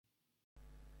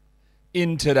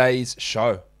In today's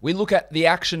show, we look at the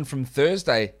action from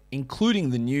Thursday, including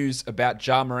the news about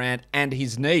Ja Morant and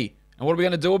his knee. And what are we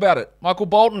going to do about it? Michael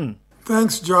Bolton.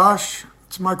 Thanks, Josh.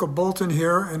 It's Michael Bolton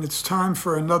here, and it's time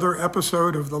for another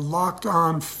episode of the Locked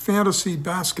On Fantasy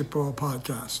Basketball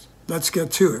Podcast. Let's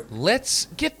get to it. Let's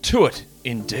get to it,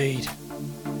 indeed.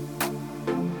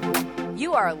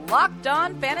 You are Locked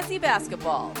On Fantasy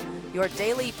Basketball, your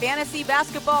daily fantasy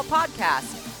basketball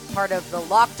podcast, part of the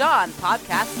Locked On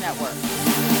Podcast Network.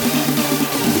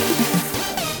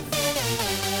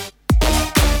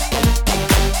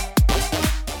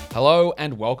 Hello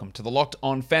and welcome to the Locked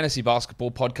On Fantasy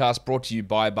Basketball Podcast, brought to you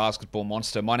by Basketball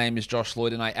Monster. My name is Josh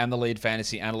Lloyd and I am the lead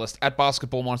fantasy analyst at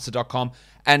basketballmonster.com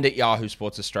and at Yahoo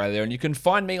Sports Australia. And you can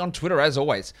find me on Twitter, as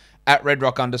always, at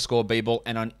redrock_bball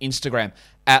and on Instagram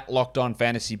at Locked On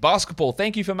Fantasy Basketball.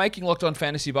 Thank you for making Locked On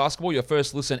Fantasy Basketball your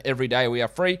first listen every day. We are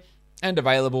free and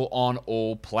available on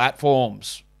all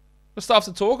platforms. There's stuff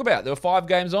to talk about. There were 5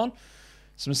 games on.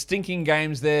 Some stinking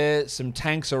games there. Some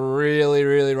tanks are really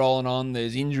rolling on.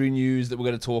 There's injury news that we're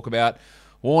going to talk about.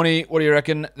 Warnie, what do you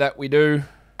reckon that we do?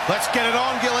 Let's get it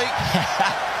on, Gilly.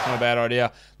 Not a bad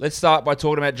idea. Let's start by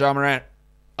talking about Ja Morant.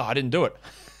 Oh, I didn't do it.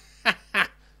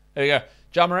 There you go.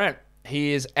 Ja Morant.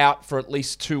 He is out for at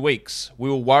least 2 weeks. We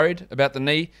were worried about the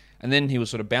knee, and then he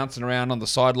was sort of bouncing around on the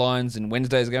sidelines in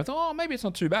Wednesday's game. I thought, oh, maybe it's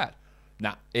not too bad.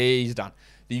 Nah, he's done.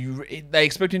 They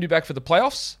expect him to be back for the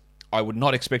playoffs. I would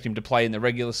not expect him to play in the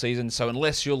regular season. So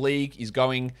unless your league is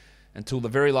going until the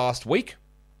very last week,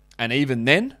 and even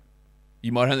then,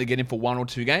 you might only get him for 1 or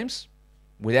 2 games.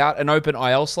 Without an open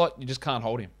IL slot, you just can't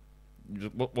hold him.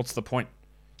 What's the point?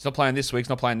 He's not playing this week. He's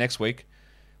not playing next week.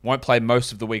 Won't play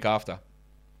most of the week after.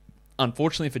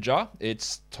 Unfortunately for Ja,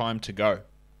 it's time to go.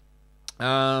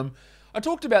 I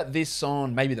talked about this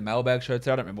on maybe the Mailbag show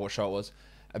today. I don't remember what show it was.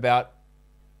 About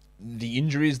the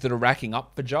injuries that are racking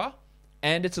up for Ja.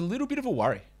 And it's a little bit of a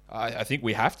worry. I think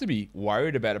we have to be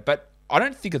worried about it. But I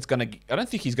don't think he's going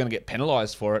to get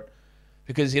penalised for it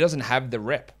because he doesn't have the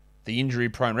rep, the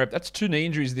injury-prone rep. That's 2 knee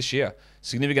injuries this year.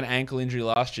 Significant ankle injury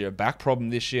last year. Back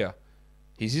problem this year.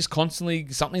 He's just constantly,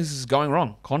 something's going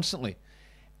wrong, constantly.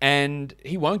 And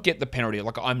he won't get the penalty.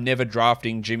 Like, I'm never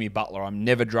drafting Jimmy Butler. I'm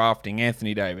never drafting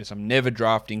Anthony Davis. I'm never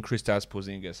drafting Kristaps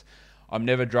Porzingis. I'm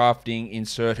never drafting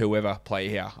insert whoever play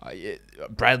here.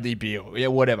 Bradley Beal. Yeah,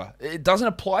 whatever. It doesn't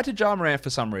apply to Ja Morant for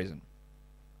some reason.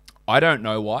 I don't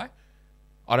know why.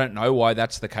 I don't know why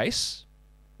that's the case.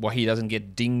 Why he doesn't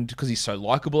get dinged, because he's so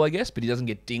likable, I guess, but he doesn't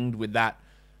get dinged with that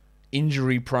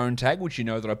injury-prone tag, which you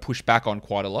know that I push back on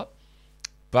quite a lot.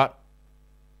 But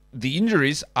the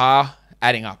injuries are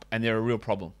adding up, and they're a real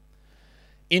problem.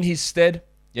 In his stead,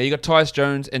 yeah, you got Tyus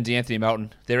Jones and DeAnthony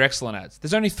Melton. They're excellent ads.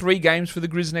 There's only 3 games for the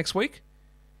Grizz next week.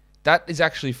 That is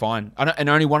actually fine. And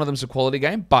only one of them's a quality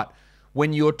game. But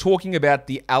when you're talking about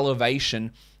the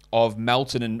elevation of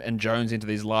Melton and Jones into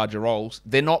these larger roles,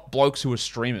 they're not blokes who are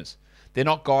streamers. They're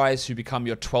not guys who become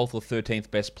your 12th or 13th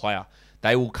best player.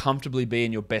 They will comfortably be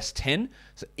in your best 10.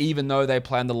 So even though they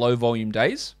play on the low volume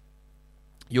days,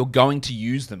 you're going to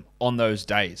use them on those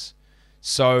days.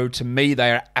 So to me,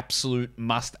 they are absolute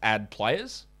must-add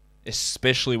players,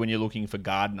 especially when you're looking for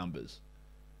guard numbers.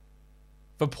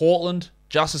 For Portland,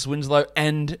 Justice Winslow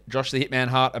and Josh the Hitman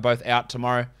Hart are both out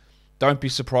tomorrow. Don't be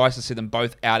surprised to see them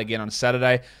both out again on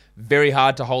Saturday. Very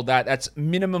hard to hold that. That's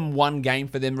minimum 1 game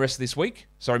for them the rest of this week.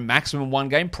 Sorry, maximum 1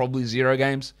 game, probably 0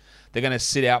 games. They're going to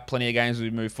sit out plenty of games as we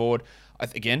move forward.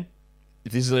 Again,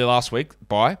 if this is their last week,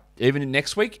 bye. Even in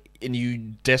next week, and you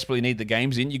desperately need the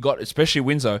games in, you got, especially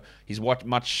Winslow, he's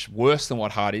much worse than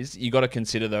what Hart is. You got to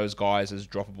consider those guys as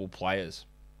droppable players.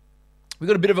 We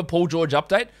got a bit of a Paul George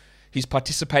update. He's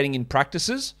participating in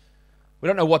practices. We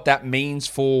don't know what that means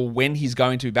for when he's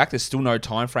going to be back. There's still no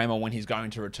time frame on when he's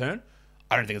going to return.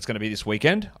 I don't think it's going to be this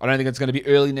weekend. I don't think it's going to be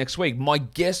early next week. My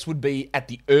guess would be at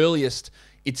the earliest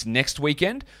it's next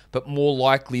weekend, but more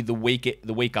likely the week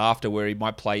after, where he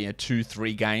might play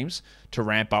 2-3 games to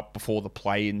ramp up before the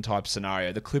play-in type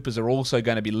scenario. The Clippers are also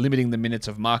going to be limiting the minutes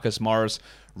of Marcus Morris,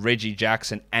 Reggie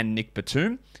Jackson, and Nick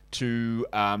Batum to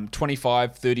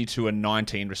 25, 32, and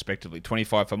 19 respectively.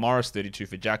 25 for Morris, 32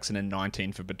 for Jackson, and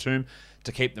 19 for Batum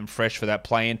to keep them fresh for that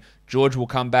play-in. George will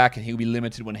come back, and he'll be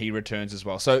limited when he returns as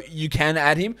well. So you can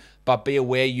add him, but be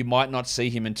aware you might not see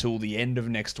him until the end of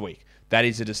next week. That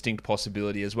is a distinct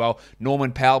possibility as well.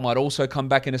 Norman Powell might also come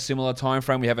back in a similar time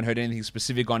frame. We haven't heard anything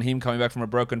specific on him coming back from a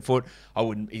broken foot.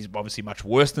 He's obviously much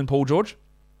worse than Paul George.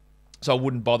 So I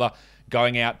wouldn't bother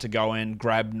going out to go and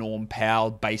grab Norm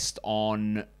Powell based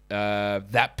on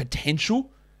that potential.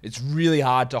 It's really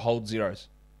hard to hold zeros.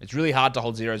 It's really hard to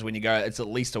hold zeros when you go, it's at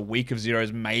least a week of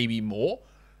zeros, maybe more.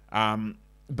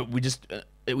 but we just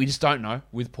don't know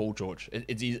with Paul George.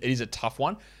 It is a tough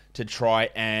one to try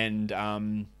and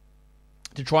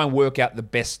work out the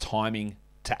best timing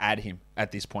to add him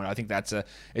at this point. I think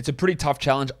it's a pretty tough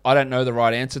challenge. I don't know the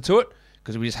right answer to it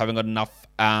because we just haven't got enough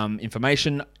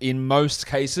information. In most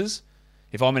cases,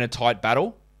 if I'm in a tight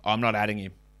battle, I'm not adding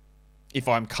him. If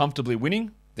I'm comfortably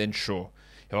winning, then sure.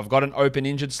 If I've got an open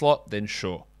injured slot, then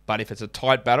sure. But if it's a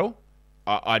tight battle,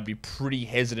 I'd be pretty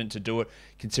hesitant to do it,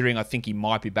 considering I think he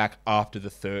might be back after the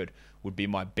third, would be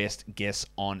my best guess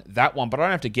on that one. But I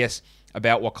don't have to guess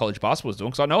about what college basketball is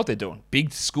doing because I know what they're doing.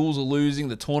 Big schools are losing,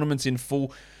 the tournament's in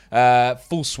full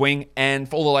swing, and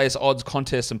for all the latest odds,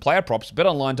 contests, and player props,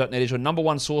 betonline.net is your number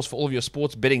one source for all of your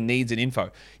sports betting needs and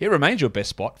info. It remains your best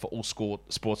spot for all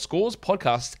sports scores,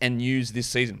 podcasts, and news this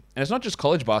season. And it's not just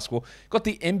college basketball, got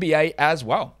the NBA as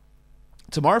well.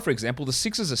 Tomorrow, for example, the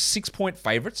Sixers are 6-point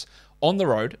favorites on the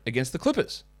road against the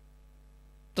Clippers.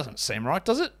 Doesn't seem right,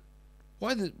 does it?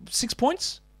 Why 6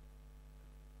 points?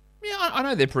 Yeah, I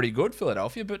know they're pretty good,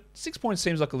 Philadelphia, but 6 points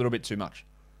seems like a little bit too much.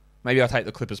 Maybe I'll take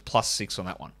the Clippers +6 on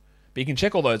that one. But you can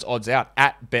check all those odds out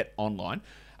at BetOnline.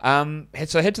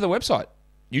 So head to the website,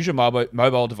 use your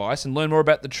mobile device, and learn more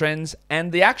about the trends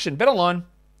and the action. BetOnline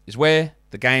is where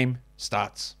the game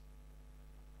starts.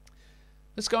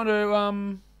 Let's go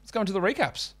into the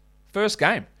recaps. First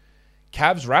game,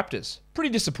 Cavs Raptors. Pretty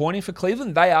disappointing for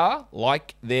Cleveland. They are,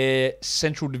 like their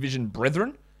Central Division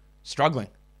brethren, struggling.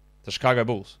 The Chicago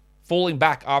Bulls falling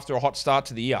back after a hot start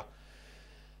to the year.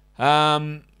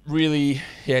 Really,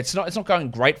 yeah, it's not going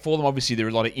great for them. Obviously, there are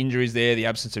a lot of injuries there. The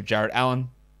absence of Jarrett Allen,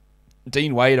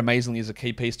 Dean Wade, amazingly, is a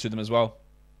key piece to them as well.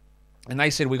 And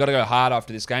they said, we've got to go hard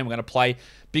after this game. We're going to play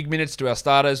big minutes to our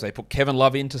starters. They put Kevin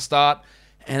Love in to start,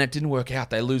 and it didn't work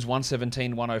out. They lose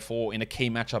 117-104 in a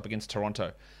key matchup against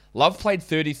Toronto. Love played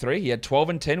 33. He had 12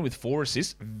 and 10 with 4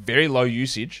 assists. Very low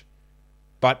usage.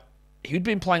 But he'd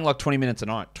been playing like 20 minutes a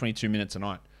night, 22 minutes a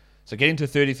night. So getting to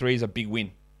 33 is a big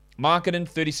win. Markkanen,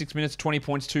 36 minutes, 20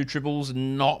 points, 2 triples.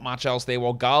 Not much else there.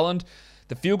 While Garland,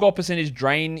 the field goal percentage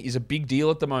drain is a big deal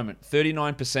at the moment.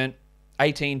 39%,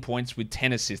 18 points with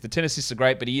 10 assists. The 10 assists are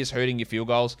great, but he is hurting your field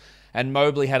goals. And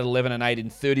Mobley had 11 and 8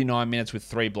 in 39 minutes with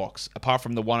 3 blocks. Apart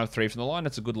from the 1 of 3 from the line,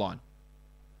 that's a good line.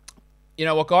 You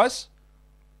know what, guys?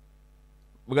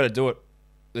 We've got to do it.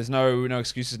 There's no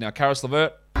excuses now. Karis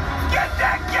LeVert. Get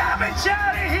that garbage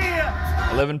out of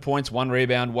here! 11 points, 1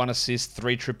 rebound, 1 assist,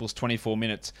 3 triples, 24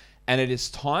 minutes. And it is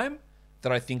time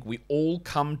that I think we all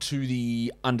come to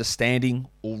the understanding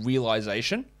or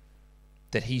realization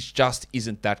that he just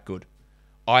isn't that good.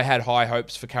 I had high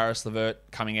hopes for Karis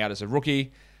LeVert coming out as a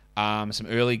rookie. Some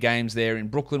early games there in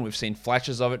Brooklyn. We've seen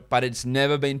flashes of it, but it's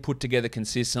never been put together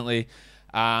consistently.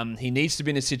 He needs to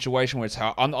be in a situation where it's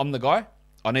how I'm the guy.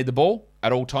 I need the ball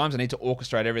at all times. I need to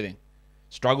orchestrate everything.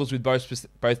 Struggles with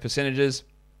both percentages.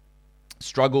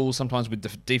 Struggles sometimes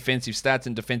with defensive stats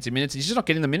and defensive minutes. He's just not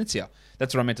getting the minutes here.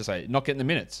 That's what I meant to say. Not getting the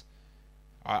minutes.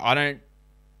 I don't...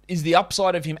 Is the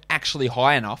upside of him actually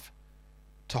high enough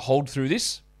to hold through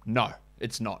this? No,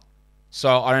 it's not.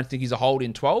 So I don't think he's a hold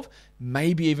in 12,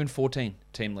 maybe even 14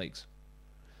 team leagues.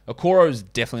 Okoro is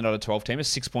definitely not a 12-teamer.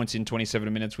 6 points in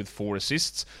 27 minutes with 4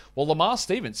 assists. While Lamar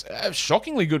Stevens, a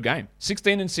shockingly good game.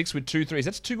 16 and 6 with 2 threes.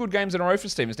 That's 2 good games in a row for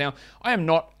Stevens. Now, I am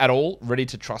not at all ready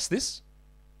to trust this,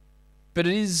 but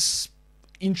it is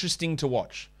interesting to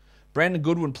watch. Brandon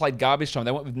Goodwin played garbage time.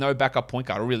 They went with no backup point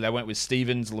guard. Or really, they went with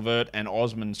Stevens, LeVert, and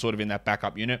Osman sort of in that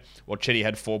backup unit. While Chetty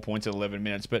had 4 points in 11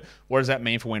 minutes. But what does that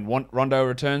mean for when Rondo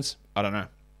returns? I don't know.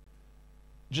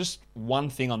 Just one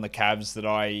thing on the Cavs that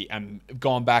I am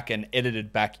gone back and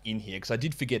edited back in here, because I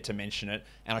did forget to mention it,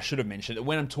 and I should have mentioned it.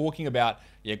 When I'm talking about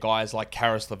guys like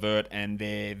Karis LeVert and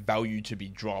their value to be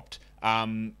dropped,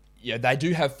 they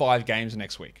do have 5 games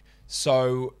next week.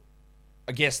 So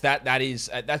I guess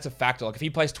that's a factor. Like if he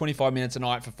plays 25 minutes a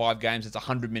night for 5 games, it's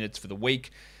 100 minutes for the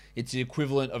week. It's the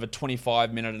equivalent of a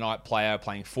 25-minute a night player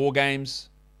playing 4 games.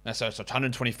 So it's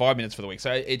 125 minutes for the week.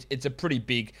 So it's a pretty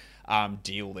big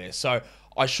deal there. So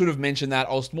I should have mentioned that.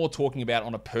 I was more talking about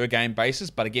on a per-game basis.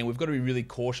 But again, we've got to be really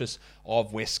cautious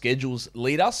of where schedules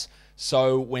lead us.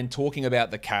 So when talking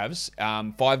about the Cavs,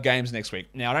 5 games next week.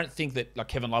 Now, I don't think that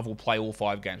Kevin Love will play all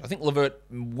 5 games. I think LeVert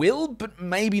will, but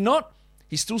maybe not.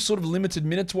 He's still sort of limited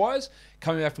minutes-wise,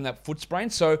 coming back from that foot sprain.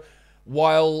 So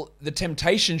while the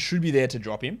temptation should be there to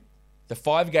drop him, the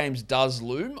 5 games does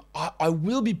loom. I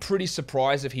will be pretty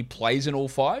surprised if he plays in all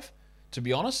 5, to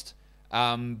be honest.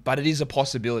 But it is a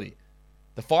possibility.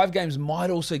 The 5 games might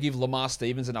also give Lamar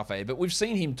Stevens enough air, but we've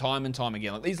seen him time and time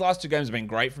again. These last 2 games have been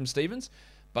great from Stevens,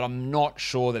 but I'm not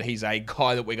sure that he's a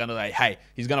guy that we're going to say, hey,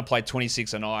 he's going to play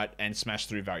 26 a night and smash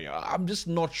through value. I'm just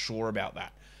not sure about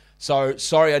that. So,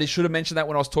 sorry, I just should have mentioned that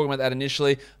when I was talking about that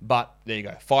initially. But there you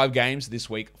go. 5 games this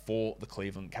week for the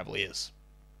Cleveland Cavaliers.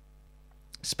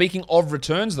 Speaking of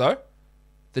returns, though,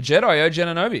 the Jedi, OG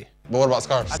Anunoby. But what about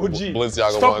scarves? OG.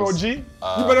 Balenciaga Stop, ones. OG. You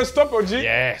better stop, OG.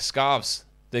 Yeah, scarves.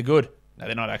 They're good. No,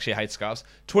 they're not actually. I hate scarves.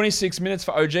 26 minutes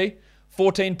for OG.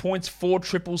 14 points, 4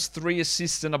 triples, 3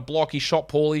 assists, and a block. He shot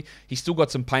poorly. He's still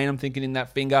got some pain, I'm thinking, in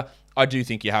that finger. I do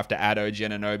think you have to add OG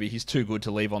Anunoby. He's too good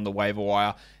to leave on the waiver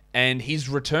wire. And his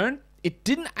return, it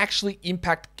didn't actually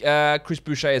impact Chris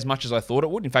Boucher as much as I thought it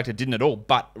would. In fact, it didn't at all.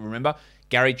 But remember,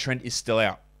 Gary Trent is still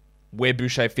out. Where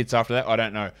Boucher fits after that, I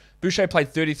don't know. Boucher played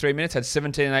 33 minutes, had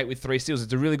 17 and 8 with 3 steals.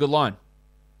 It's a really good line.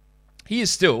 He is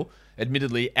still,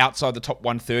 admittedly, outside the top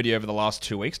 130 over the last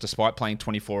 2 weeks, despite playing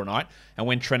 24 a night. And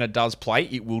when Trent does play,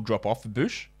 it will drop off for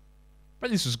Boucher. But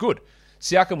this was good.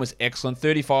 Siakam was excellent.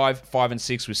 35, 5 and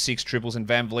 6 with 6 triples, and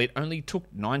Van Vliet only took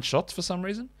 9 shots for some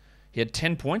reason. He had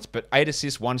 10 points, but 8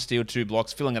 assists, 1 steal, 2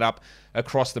 blocks, filling it up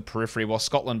across the periphery, while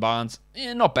Scotland Barnes,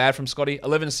 not bad from Scotty,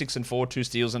 11, 6 and 4, 2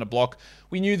 steals and a block.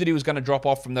 We knew that he was going to drop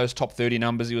off from those top 30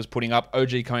 numbers he was putting up.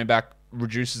 OG coming back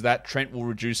reduces that. Trent will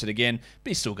reduce it again, but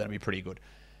he's still going to be pretty good.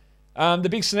 The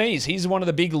big sneeze, he's one of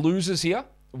the big losers here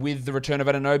with the return of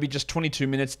Anunoby, just 22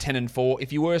 minutes, 10 and 4.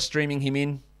 If you were streaming him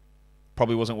in,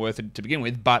 probably wasn't worth it to begin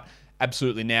with, but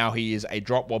absolutely now he is a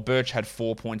drop, while Birch had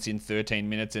 4 points in 13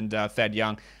 minutes and Thad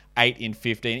Young 8 in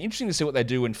 15. Interesting to see what they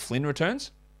do when Flynn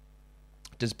returns.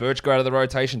 Does Birch go out of the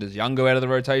rotation? Does Young go out of the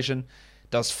rotation?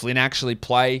 Does Flynn actually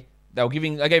play? They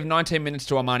gave 19 minutes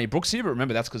to Armani Brooks here, but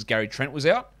remember, that's because Gary Trent was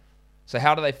out. So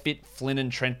how do they fit Flynn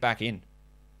and Trent back in?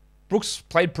 Brooks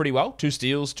played pretty well. 2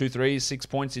 steals, 2 threes, 6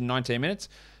 points in 19 minutes.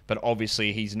 But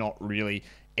obviously, he's not really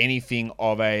anything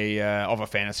of a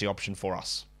fantasy option for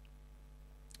us.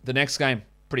 The next game,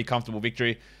 pretty comfortable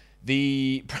victory.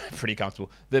 Pretty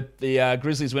comfortable. The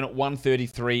Grizzlies win at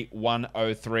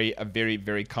 133-103. A very,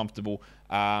 very comfortable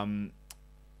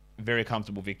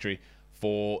victory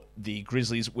for the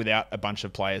Grizzlies without a bunch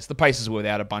of players. The Pacers were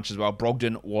without a bunch as well.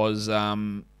 Brogdon was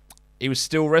he was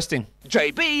still resting.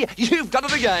 JB, you've done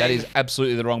it again. That is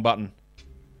absolutely the wrong button.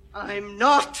 I'm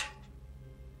not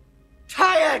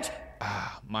tired.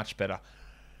 Much better.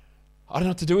 I don't know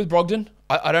what to do with Brogdon.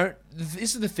 I don't.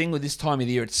 This is the thing with this time of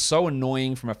the year. It's so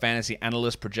annoying from a fantasy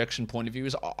analyst projection point of view.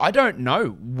 Is I don't know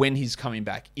when he's coming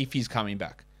back, if he's coming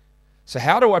back. So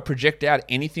how do I project out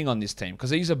anything on this team?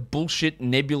 Because these are bullshit,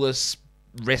 nebulous,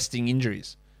 resting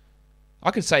injuries.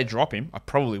 I could say drop him. I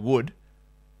probably would.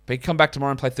 But he could come back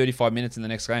tomorrow and play 35 minutes in the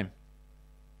next game.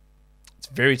 It's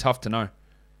very tough to know.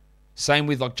 Same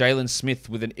with like Jalen Smith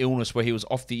with an illness where he was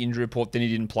off the injury report, then he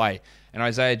didn't play. And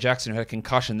Isaiah Jackson who had a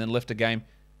concussion, then left a game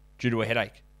due to a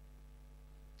headache.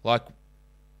 Like,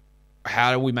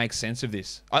 how do we make sense of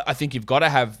this? I think you've got to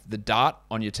have the dart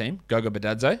on your team, Goga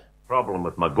Badadze. Problem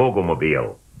with my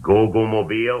Gogo-mobile.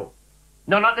 Gogo-mobile?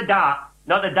 No, not the dart.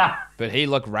 Not the dart. But he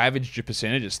ravaged your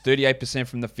percentages. 38%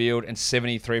 from the field and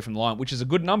 73% from the line, which is a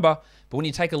good number. But when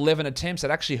you take 11 attempts,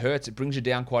 it actually hurts. It brings you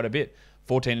down quite a bit.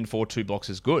 14 and 4, 2 blocks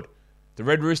is good. The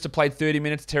Red Rooster played 30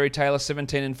 minutes. Terry Taylor,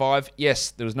 17 and 5.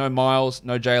 Yes, there was no Miles,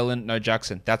 no Jalen, no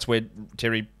Jackson. That's where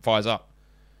Terry fires up.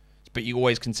 But you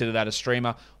always consider that a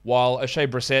streamer. While O'Shea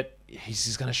Brissett,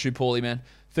 he's going to shoot poorly, man.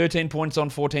 13 points on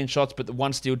 14 shots, but the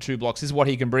 1 steal, 2 blocks. This is what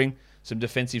he can bring. Some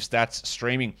defensive stats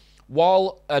streaming.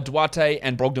 While Duarte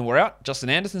and Brogdon were out, Justin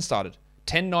Anderson started.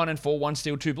 10, 9, and 4, 1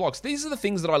 steal, 2 blocks. These are the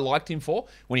things that I liked him for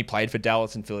when he played for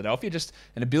Dallas and Philadelphia. Just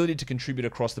an ability to contribute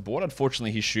across the board.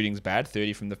 Unfortunately, his shooting's bad.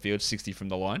 30 from the field, 60 from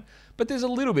the line. But there's a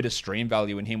little bit of stream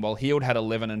value in him. While Hield had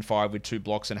 11 and 5 with 2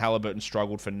 blocks and Halliburton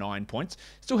struggled for 9 points.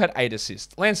 Still had 8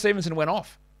 assists. Lance Stevenson went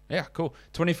off. Yeah, cool.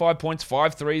 25 points,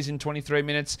 5 threes in 23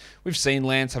 minutes. We've seen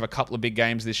Lance have a couple of big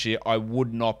games this year. I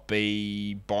would not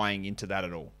be buying into that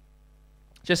at all.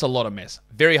 Just a lot of mess.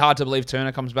 Very hard to believe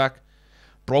Turner comes back.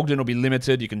 Brogdon will be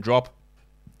limited. You can drop.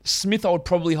 Smith I would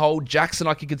probably hold. Jackson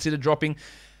I could consider dropping.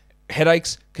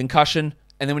 Headaches, concussion,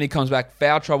 and then when he comes back,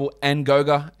 foul trouble and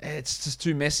Goga. It's just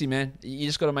too messy, man. You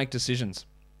just got to make decisions.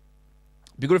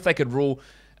 It'd be good if they could rule...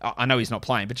 I know he's not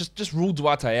playing, but just rule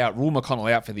Duarte out. Rule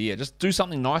McConnell out for the year. Just do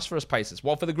something nice for us, Pacers.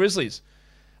 While for the Grizzlies,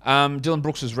 Dylan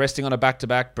Brooks was resting on a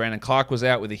back-to-back. Brandon Clark was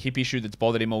out with a hip issue that's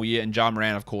bothered him all year. And Ja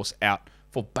Morant, of course, out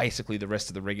for basically the rest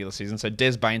of the regular season. So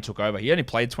Des Bane took over. He only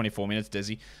played 24 minutes,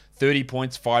 Desi. 30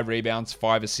 points, 5 rebounds,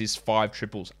 5 assists, 5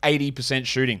 triples. 80%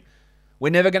 shooting.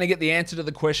 We're never going to get the answer to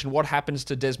the question, what happens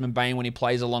to Desmond Bane when he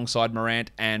plays alongside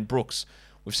Morant and Brooks?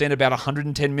 We've seen about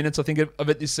 110 minutes, I think, of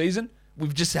it this season. We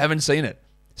just haven't seen it.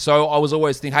 So I was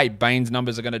always thinking, hey, Bane's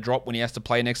numbers are going to drop when he has to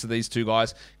play next to these two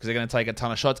guys because they're going to take a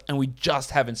ton of shots. And we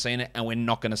just haven't seen it, and we're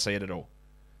not going to see it at all.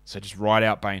 So just ride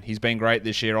out Bane. He's been great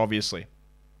this year, obviously.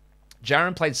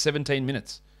 Jaren played 17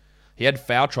 minutes. He had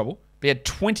foul trouble, but he had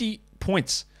 20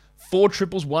 points, 4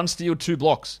 triples, 1 steal, 2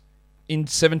 blocks in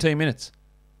 17 minutes.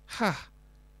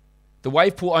 The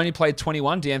wave pool only played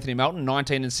 21. DeAnthony Melton,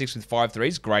 19 and 6 with 5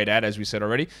 threes. Great ad, as we said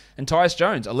already. And Tyus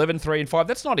Jones, 11, 3 and 5.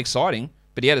 That's not exciting,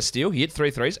 but he had a steal. He hit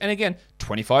 3 threes. And again,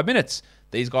 25 minutes.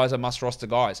 These guys are must-roster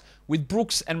guys. With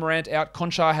Brooks and Morant out,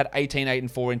 Conchar had 18, 8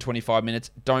 and 4 in 25 minutes.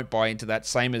 Don't buy into that.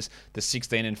 Same as the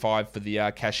 16 and 5 for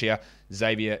the cashier,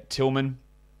 Xavier Tillman.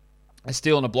 A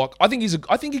steal and a block. I think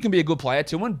he can be a good player,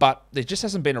 Tillman, but there just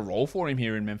hasn't been a role for him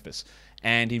here in Memphis.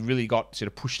 And he really got sort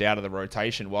of pushed out of the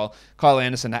rotation, while Kyle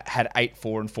Anderson had 8,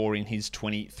 4 and 4 in his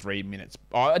 23 minutes.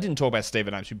 I didn't talk about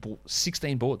Steven Adams, who bought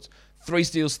 16 boards, 3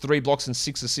 steals, 3 blocks, and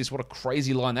 6 assists. What a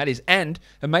crazy line that is. And,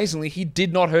 amazingly, he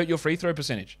did not hurt your free throw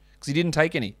percentage, because he didn't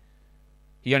take any.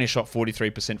 He only shot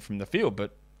 43% from the field,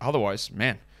 but otherwise,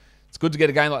 man, it's good to get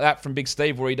a game like that from Big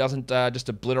Steve where he doesn't just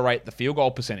obliterate the field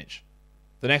goal percentage.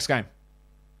 The next game,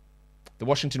 the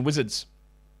Washington Wizards.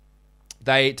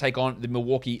 They take on the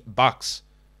Milwaukee Bucks.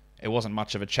 It wasn't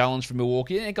much of a challenge for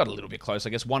Milwaukee. It got a little bit close, I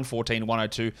guess.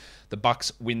 114-102. The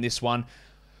Bucks win this one.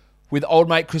 With old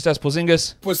mate Kristaps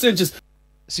Porzingis.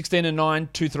 16 and 9,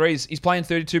 2 threes. He's playing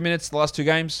 32 minutes the last 2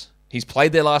 games. He's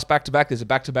played their last back-to-back. There's a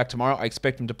back-to-back tomorrow. I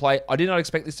expect him to play. I did not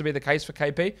expect this to be the case for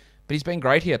KP, but he's been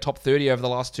great here. Top 30 over the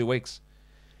last 2 weeks.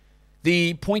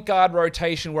 The point guard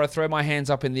rotation where I throw my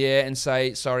hands up in the air and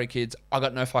say, sorry kids, I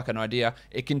got no fucking idea.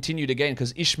 It continued again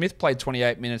because Ish Smith played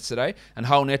 28 minutes today and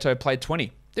Raul Neto played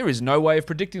 20. There is no way of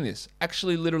predicting this.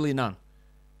 Actually, literally none.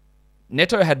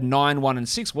 Neto had 9, 1 and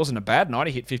 6. Wasn't a bad night.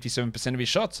 He hit 57% of his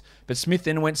shots. But Smith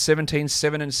then went 17,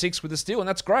 7 and 6 with a steal, and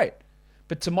that's great.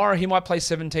 But tomorrow he might play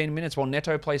 17 minutes while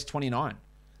Neto plays 29.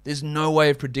 There's no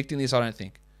way of predicting this, I don't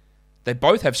think. They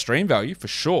both have stream value for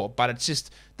sure, but it's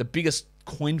just the biggest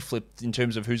coin flip in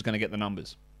terms of who's going to get the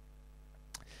numbers.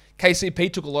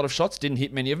 KCP took a lot of shots, didn't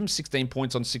hit many of them, 16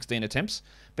 points on 16 attempts,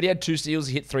 but he had 2 steals,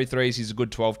 he hit 3 threes, he's a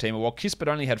good 12-teamer, while Kispert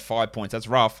only had 5 points. That's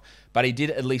rough, but he did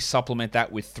at least supplement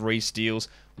that with 3 steals,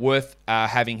 worth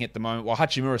having hit the moment. While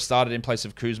Hachimura started in place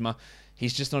of Kuzma,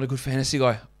 he's just not a good fantasy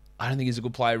guy. I don't think he's a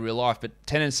good player in real life, but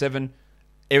 10 and 7,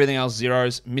 everything else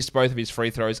zeros, missed both of his free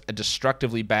throws, a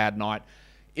destructively bad night.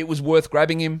 It was worth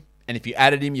grabbing him. And if you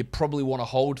added him, you probably want to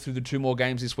hold through the 2 more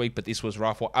games this week, but this was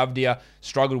rough. Well, Avdia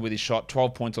struggled with his shot,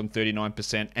 12 points on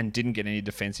 39%, and didn't get any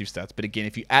defensive stats. But again,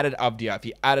 if you added Avdia, if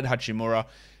you added Hachimura,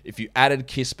 if you added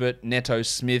Kispert, Neto,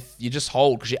 Smith, you just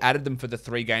hold because you added them for the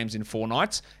 3 games in 4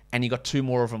 nights, and you got 2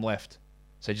 more of them left.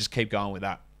 So just keep going with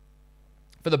that.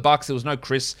 For the Bucks, there was no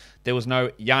Chris, there was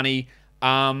no Yanni.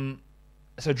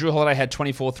 So Drew Holiday had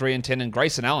 24, 3 and 10, and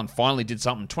Grayson Allen finally did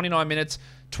something. 29 minutes,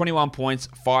 21 points,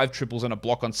 5 triples, and a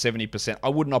block on 70%. I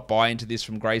would not buy into this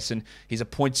from Grayson. He's a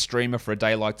point streamer for a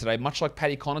day like today, much like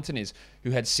Paddy Connaughton is,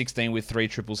 who had 16 with 3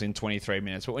 triples in 23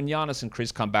 minutes. But when Giannis and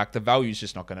Chris come back, the value's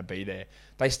just not going to be there.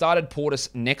 They started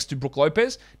Portis next to Brook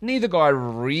Lopez. Neither guy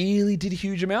really did a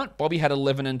huge amount. Bobby had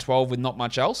 11 and 12 with not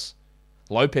much else.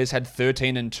 Lopez had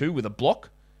 13 and 2 with a block.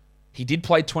 He did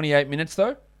play 28 minutes,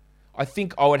 though. I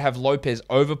think I would have Lopez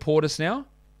over Portis now.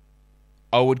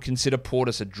 I would consider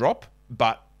Portis a drop,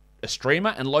 but a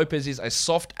streamer, and Lopez is a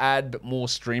soft ad, but more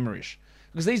streamerish.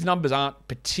 Because these numbers aren't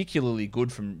particularly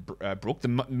good from Brook. The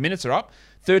minutes are up.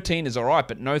 13 is all right,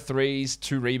 but no threes,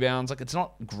 2 rebounds. Like, it's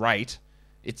not great.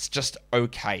 It's just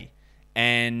okay.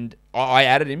 And I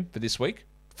added him for this week,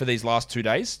 for these last 2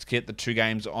 days, to get the 2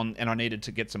 games on, and I needed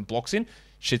to get some blocks in.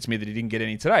 Shits me that he didn't get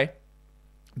any today.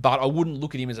 But I wouldn't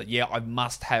look at him as like, yeah, I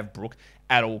must have Brook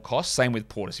at all costs. Same with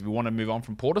Portis. If you want to move on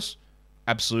from Portis,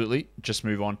 absolutely, just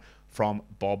move on from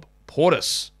Bob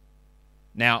Portis.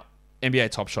 Now,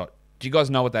 NBA Top Shot. Do you guys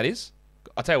know what that is?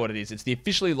 I'll tell you what it is. It's the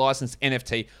officially licensed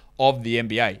NFT of the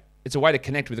NBA. It's a way to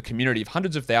connect with a community of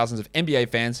hundreds of thousands of NBA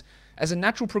fans as a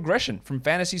natural progression from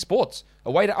fantasy sports.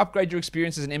 A way to upgrade your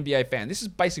experience as an NBA fan. This is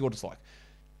basically what it's like.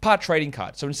 Part trading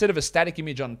card. So instead of a static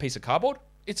image on a piece of cardboard,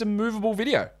 it's a movable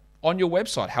video on your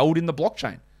website, held in the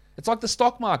blockchain. It's like the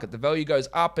stock market. The value goes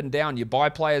up and down. You buy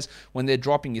players when they're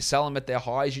dropping. You sell them at their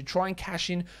highs. You try and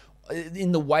cash in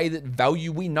the way that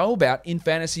value we know about in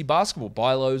fantasy basketball.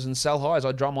 Buy lows and sell highs.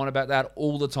 I drum on about that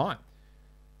all the time.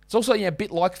 It's also a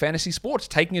bit like fantasy sports,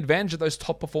 taking advantage of those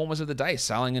top performers of the day,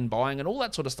 selling and buying and all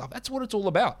that sort of stuff. That's what it's all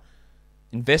about.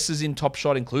 Investors in Top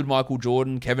Shot include Michael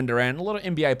Jordan, Kevin Durant, a lot of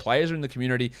NBA players are in the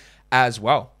community as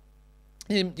well.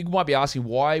 You might be asking,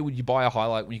 why would you buy a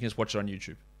highlight when you can just watch it on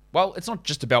YouTube? Well, it's not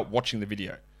just about watching the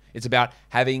video. It's about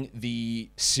having the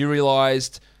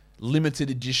serialized, limited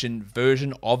edition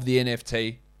version of the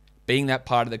NFT, being that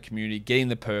part of the community, getting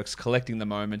the perks, collecting the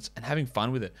moments, and having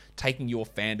fun with it, taking your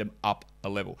fandom up a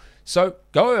level. So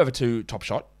go over to Top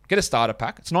Shot, Get a starter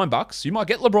pack. It's $9. You might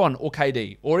get LeBron or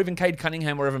KD or even Cade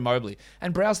Cunningham or Evan Mobley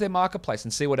and browse their marketplace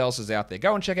and see what else is out there.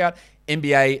 Go and check out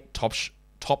NBA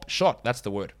Top Shot. That's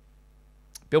the word.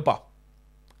 Built Bar.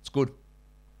 It's good.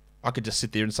 I could just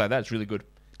sit there and say that. It's really good.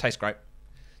 It tastes great.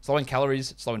 It's low in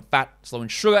calories. It's low in fat. It's low in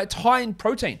sugar. It's high in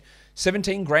protein.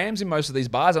 17 grams in most of these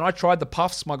bars. And I tried the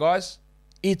puffs, my guys.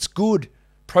 It's good.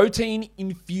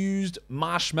 Protein-infused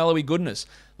marshmallowy goodness.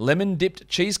 Lemon-dipped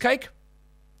cheesecake.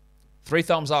 3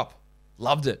 thumbs up.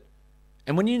 Loved it.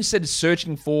 And when you instead of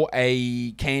searching for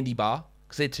a candy bar,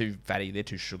 because they're too fatty, they're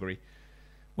too sugary,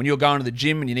 when you're going to the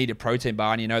gym and you need a protein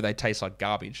bar and you know they taste like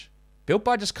garbage, Built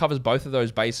Bar just covers both of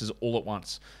those bases all at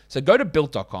once. So go to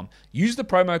Built.com, use the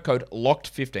promo code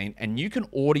LOCKED15, and you can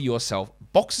order yourself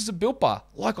boxes of Built Bar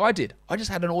like I did. I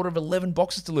just had an order of 11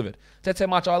 boxes delivered. That's how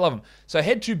much I love them. So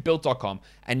head to Built.com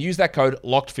and use that code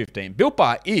LOCKED15. Built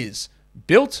Bar is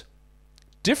built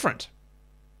different.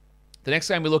 The next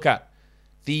game we look at,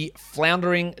 the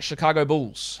floundering Chicago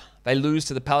Bulls. They lose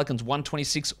to the Pelicans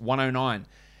 126-109.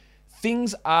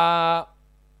 Things are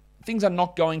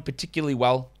not going particularly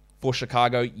well for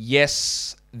Chicago.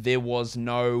 Yes, there was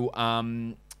no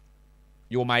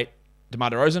your mate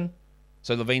DeMar DeRozan,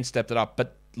 so LaVine stepped it up.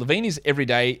 But LaVine is every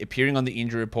day appearing on the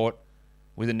injury report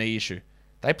with a knee issue.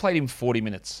 They played him 40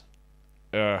 minutes.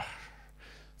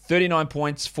 39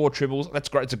 points, 4 triples. That's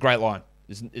great. It's a great line.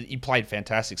 He played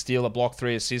fantastic. Steal, a block,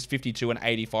 3 assists, 52 and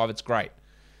 85. It's great.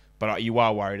 But you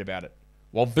are worried about it.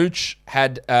 While Vooch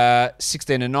had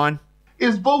 16 and 9.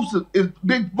 It's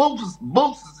Big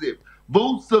Vucevic.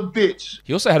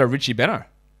 He also had a Richie Beno.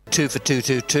 2 for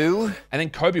 2. And then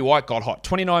Kobe White got hot.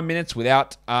 29 minutes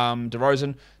without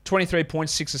DeRozan. 23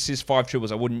 points, 6 assists, 5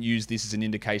 triples. I wouldn't use this as an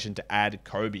indication to add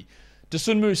Kobe.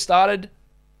 Dosunmu started.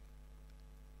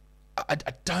 I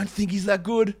don't think he's that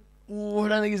good. Ooh, I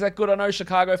don't think he's that good. I know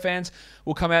Chicago fans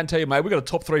will come out and tell you, mate, we got a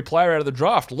top 3 player out of the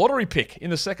draft. Lottery pick in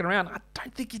the second round. I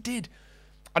don't think he did.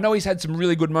 I know he's had some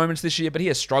really good moments this year, but he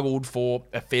has struggled for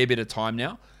a fair bit of time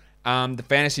now. The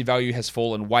fantasy value has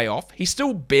fallen way off. He's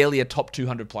still barely a top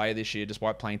 200 player this year,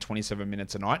 despite playing 27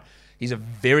 minutes a night. He's a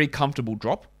very comfortable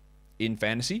drop in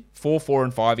fantasy. 4, 4,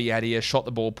 and 5 he had here, shot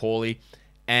the ball poorly,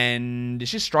 and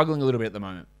is just struggling a little bit at the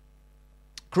moment.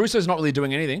 Caruso's not really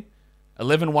doing anything.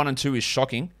 11, 1, and 2 is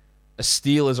shocking. A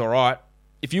steal is all right.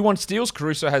 If you want steals,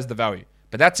 Caruso has the value.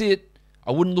 But that's it.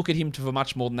 I wouldn't look at him for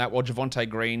much more than that. While Javonte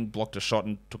Green blocked a shot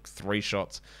and took 3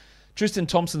 shots. Tristan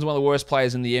Thompson's one of the worst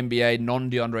players in the NBA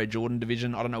non-DeAndre Jordan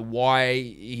division. I don't know why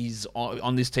he's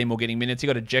on this team or getting minutes. He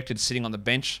got ejected sitting on the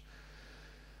bench.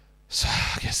 So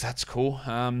I guess that's cool.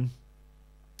 And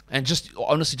just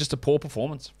honestly, just a poor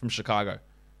performance from Chicago.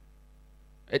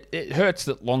 It hurts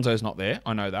that Lonzo's not there.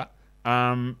 I know that.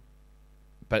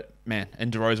 But man,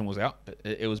 and DeRozan was out. But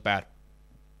it was bad.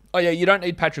 Oh yeah, you don't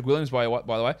need Patrick Williams by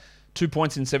the way. 2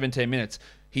 points in 17 minutes.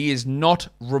 He is not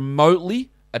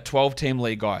remotely a 12-team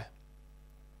league guy.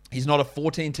 He's not a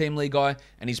 14-team league guy,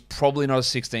 and he's probably not a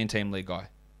 16-team league guy.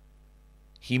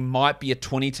 He might be a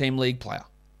 20-team league player,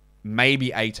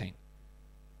 maybe 18.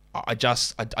 I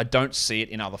don't see it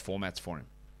in other formats for him.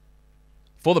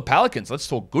 For the Pelicans, let's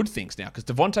talk good things now, because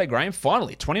Devontae Graham,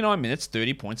 finally, 29 minutes,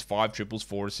 30 points, 5 triples,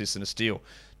 4 assists, and a steal.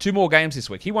 2 more games this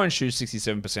week. He won't shoot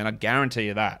 67%, I guarantee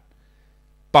you that.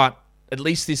 But at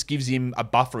least this gives him a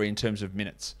buffer in terms of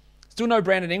minutes. Still no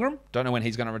Brandon Ingram. Don't know when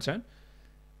he's going to return.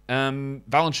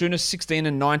 Valanciunas, 16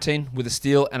 and 19 with a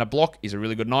steal and a block is a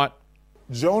really good night.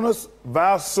 Jonas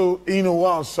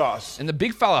Valanciunas. And the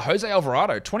big fella, Jose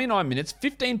Alvarado, 29 minutes,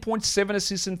 15.7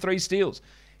 assists and 3 steals.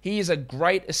 He is a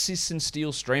great assists and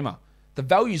steals streamer. The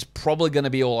value's probably going to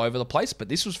be all over the place, but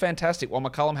this was fantastic. While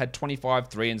McCollum had 25,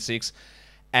 3, and 6,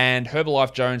 and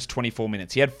Herbalife Jones, 24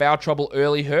 minutes. He had foul trouble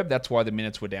early, Herb. That's why the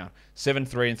minutes were down. 7,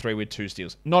 3, and 3 with 2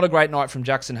 steals. Not a great night from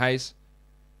Jackson Hayes.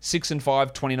 6 and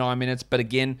 5, 29 minutes. But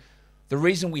again, the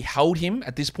reason we held him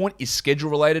at this point is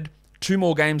schedule-related. 2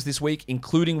 more games this week,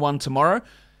 including one tomorrow.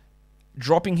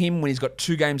 Dropping him when he's got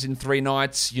 2 games in 3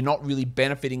 nights, you're not really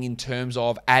benefiting in terms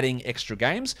of adding extra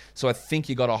games. So I think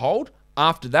you got to hold.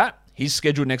 After that, his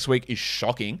schedule next week is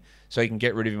shocking. So you can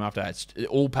get rid of him after that.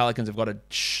 All Pelicans have got a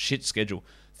shit schedule.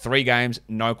 3 games,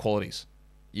 no qualities.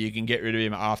 You can get rid of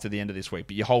him after the end of this week,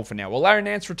 but you hold for now. Well, Larry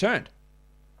Nance returned.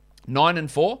 9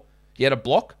 and 4. He had a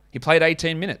block. He played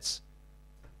 18 minutes.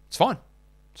 It's fine.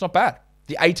 It's not bad.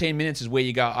 The 18 minutes is where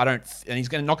you go, and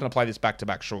he's not going to play this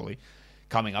back-to-back surely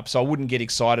coming up, so I wouldn't get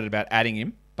excited about adding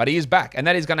him, but he is back, and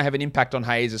that is going to have an impact on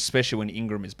Hayes, especially when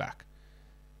Ingram is back.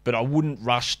 But I wouldn't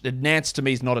rush. Nance to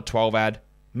me is not a 12 ad.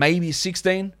 Maybe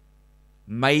 16,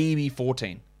 maybe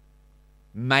 14.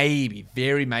 Maybe,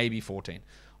 very maybe 14.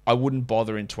 I wouldn't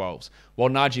bother in 12s. While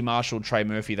Najee Marshall and Trey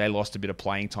Murphy, they lost a bit of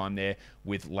playing time there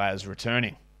with Laz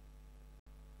returning.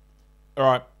 All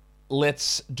right,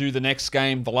 let's do the next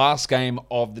game, the last game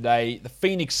of the day. The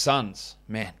Phoenix Suns.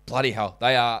 Man, bloody hell,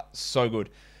 they are so good.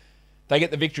 They get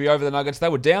the victory over the Nuggets. They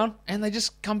were down, and they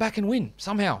just come back and win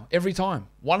somehow, every time.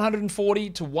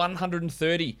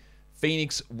 140-130.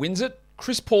 Phoenix wins it.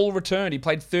 Chris Paul returned. He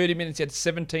played 30 minutes. He had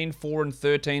 17, 4, and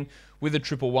 13 with a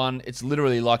 1-1. It's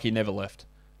literally like he never left.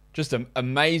 Just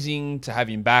amazing to have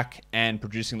him back and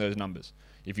producing those numbers.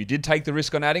 If you did take the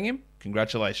risk on adding him,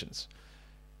 congratulations.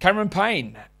 Cameron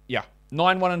Payne,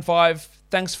 9-1-5.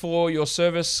 Thanks for your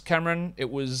service, Cameron. It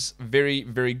was very,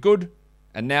 very good.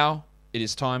 And now it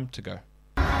is time to go.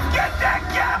 Get that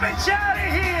garbage out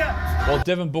of here! Well,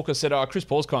 Devin Booker said, Chris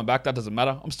Paul's coming back. That doesn't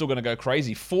matter. I'm still going to go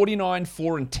crazy. 49,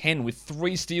 4, and 10 with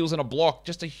 3 steals and a block.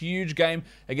 Just a huge game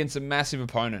against a massive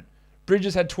opponent.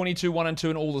 Bridges had 22, 1, and 2,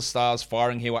 and all the stars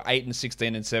firing here were 8 and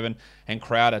 16 and 7, and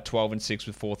Crowder 12 and 6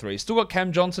 with 4 threes. Still got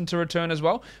Cam Johnson to return as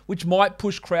well, which might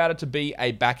push Crowder to be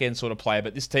a back-end sort of player,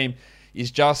 but this team is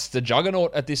just a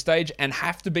juggernaut at this stage and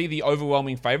have to be the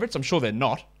overwhelming favorites. I'm sure they're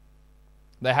not.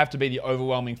 They have to be the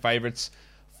overwhelming favorites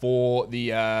for the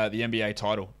NBA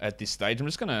title at this stage. I'm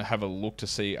just going to have a look to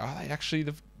see, are they actually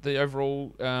the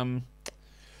overall,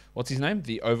 what's his name?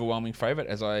 The overwhelming favorite,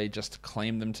 as I just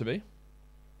claimed them to be.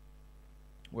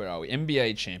 Where are we?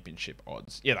 NBA championship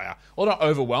odds. Yeah, they are. Well, not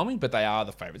overwhelming, but they are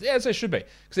the favorites. Yeah, as they should be,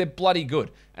 because they're bloody good.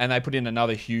 And they put in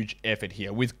another huge effort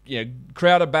here with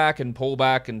Crowder back and Paul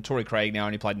back, and Torrey Craig now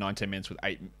only played 19 minutes with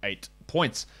 8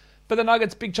 points. But the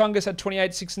Nuggets, Big Chungus had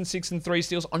 28, 6 and 6 and 3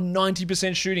 steals on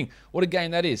 90% shooting. What a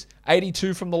game that is.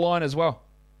 82 from the line as well.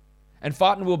 And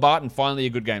Farton Will Barton, finally a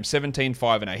good game. 17,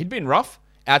 5 and 8. He'd been rough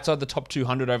outside the top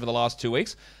 200 over the last 2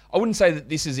 weeks. I wouldn't say that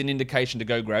this is an indication to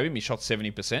go grab him. He shot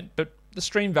 70%, but the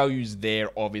stream value's there,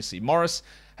 obviously. Morris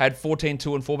had 14,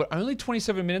 2 and 4, but only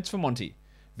 27 minutes for Monty.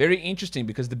 Very interesting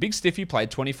because the big stiffy played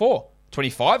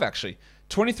 25 actually.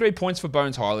 23 points for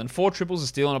Bones Highland, 4 triples, a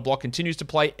steal, and a block. Continues to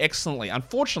play excellently.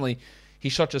 Unfortunately, he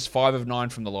shot just 5 of 9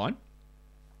 from the line.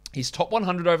 He's top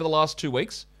 100 over the last 2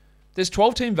 weeks. There's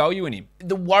 12-team value in him.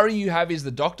 The worry you have is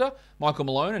the doctor, Michael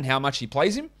Malone, and how much he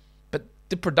plays him. But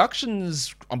the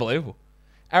production's unbelievable.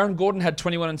 Aaron Gordon had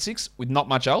 21 and 6 with not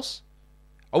much else.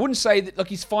 I wouldn't say that,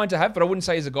 he's fine to have, but I wouldn't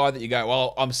say he's a guy that you go,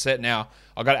 well, I'm set now.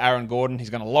 I got Aaron Gordon. He's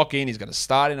going to lock in. He's going to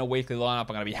start in a weekly lineup. I'm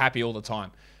going to be happy all the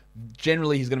time.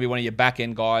 Generally, he's going to be one of your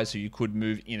back-end guys who you could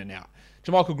move in and out.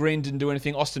 Jermichael Green didn't do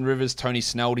anything. Austin Rivers, Tony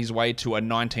Snelled his way to a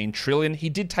 19 trillion. He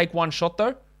did take one shot,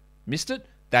 though. Missed it.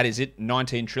 That is it.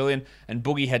 19 trillion. And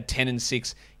Boogie had 10 and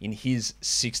 6 in his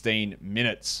 16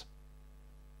 minutes.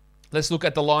 Let's look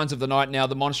at the lines of the night now.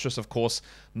 The monstrous, of course,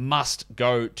 must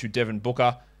go to Devin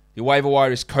Booker. Your waiver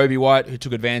wire is Kobe White, who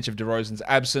took advantage of DeRozan's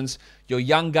absence. Your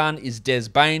young gun is Des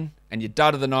Bane. And your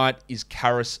dud of the night is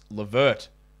Karis LeVert.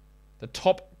 The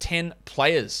top 10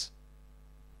 players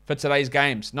for today's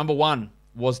games. Number 1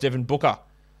 was Devin Booker,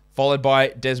 followed by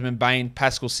Desmond Bane,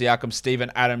 Pascal Siakam,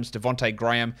 Steven Adams, Devontae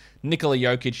Graham, Nikola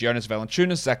Jokic, Jonas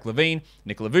Valanciunas, Zach LaVine,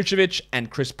 Nikola Vucevic, and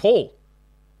Chris Paul.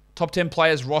 Top 10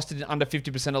 players rostered in under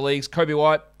 50% of leagues. Kobe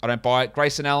White, I don't buy it.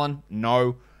 Grayson Allen,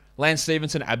 no. Lance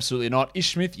Stevenson, absolutely not.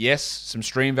 Ish Smith, yes. Some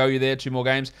stream value there, 2 more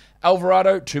games.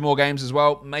 Alvarado, 2 more games as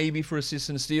well, maybe for assists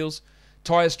and steals.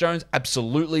 Tyus Jones,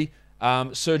 absolutely.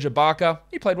 Serge Ibaka,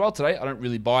 he played well today. I don't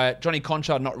really buy it. Johnny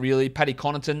Conchar, not really. Paddy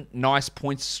Connaughton, nice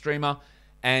points streamer.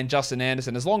 And Justin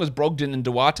Anderson. As long as Brogdon and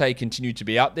Duarte continue to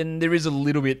be out, then there is a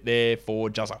little bit there for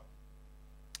Juzza.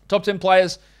 Top 10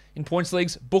 players in points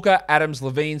leagues. Booker, Adams,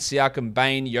 Levine, Siakam,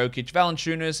 Bane, Jokic,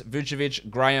 Valanciunas,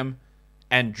 Vucevic, Graham,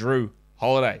 and Drew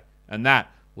Holiday. And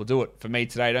that will do it for me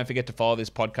today. Don't forget to follow this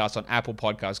podcast on Apple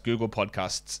Podcasts, Google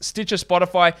Podcasts, Stitcher,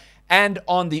 Spotify, and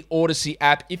on the Odyssey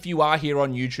app. If you are here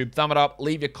on YouTube, thumb it up.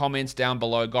 Leave your comments down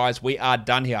below. Guys, we are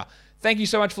done here. Thank you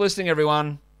so much for listening,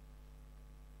 everyone.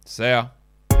 See ya.